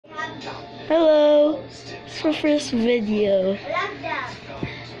Hello, it's my first video.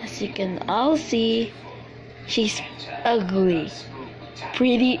 As you can all see, she's ugly,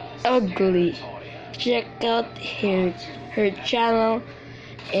 pretty ugly. Check out her channel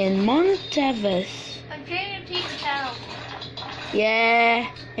in Teves. I'm creating a Teves channel. Yeah,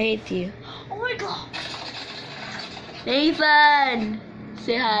 I hate you. Oh my god. Nathan,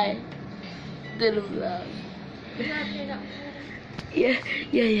 say hi to the vlog. Yeah.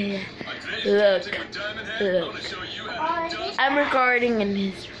 Look. I'm recording and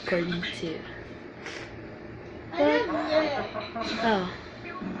he's recording too. Oh.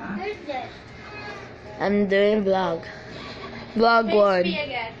 I'm doing vlog. Vlog one.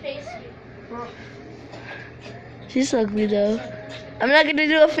 She's ugly though. I'm not gonna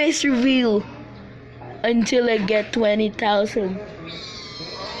do a face reveal until I get 20,000.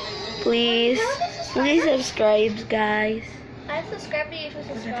 Please subscribe, guys. I'm subscribing if you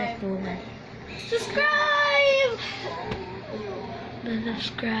subscribe.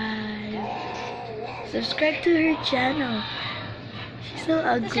 Subscribe to her channel. She's so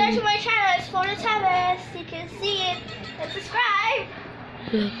ugly. Subscribe to my channel. It's for the Teves. You can see it and subscribe.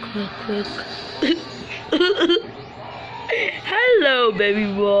 Look. Hello, baby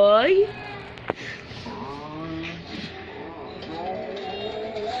boy.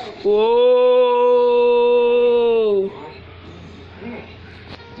 Whoa.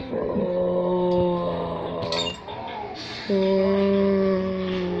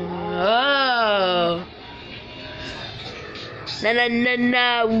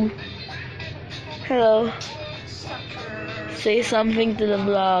 No. Hello. Say something to the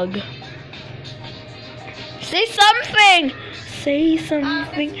vlog. Say something. This vlog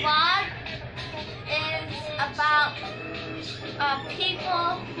is about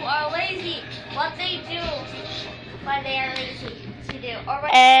people who are lazy. What they do when they are lazy to do.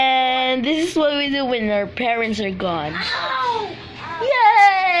 And this is what we do when our parents are gone. Ow!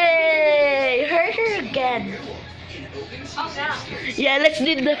 Yay! Hurt her again. Oh no. Yeah, let's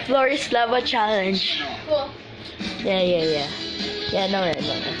do the floor is lava challenge. Cool. Yeah. Yeah, no.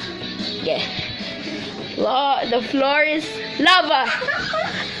 Yeah. The floor is lava.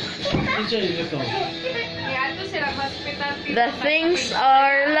 The things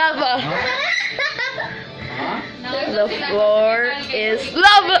are lava. The floor is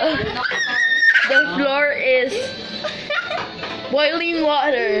lava. The floor is boiling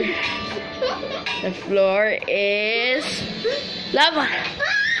water. The floor is lava.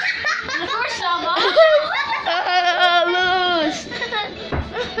 The floor is lava. Loose.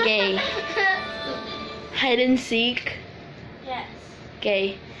 Okay. Hide and seek. Yes.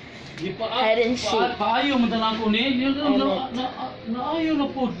 Okay. Hide and seek. Paayo man tanan ko ni. Naayo na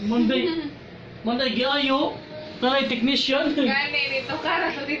po. Manday giayo. Taray technician. Gani dito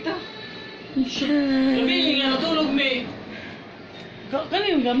kara dito. Kami nga natulog mi. Kani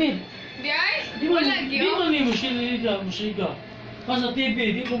yung gamit. Di ay? Di man ni musika. Sa TV,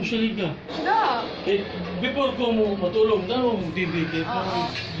 di ko musika. No. Before ko mo matulog, dano mo TV kay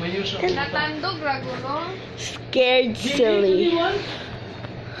mayo sa. Natandog ra ko no. Scared silly.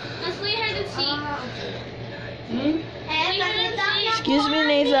 Let's play hide and seek. Excuse me,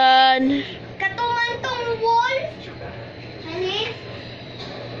 Nathan. Katuman tong wall. Hani?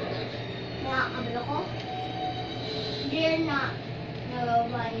 Na, kabalo ko? Dear na.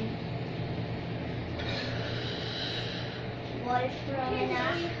 Nababay. Wall from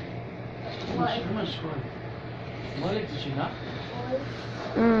na. Balik to siya.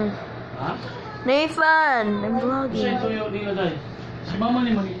 Ha? Nathan, I'm vlogging. Sa tuyo nila dai. Si mama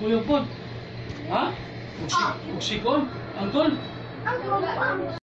ni magikuyo pod. Ha? Uksikon? Angkol? Ang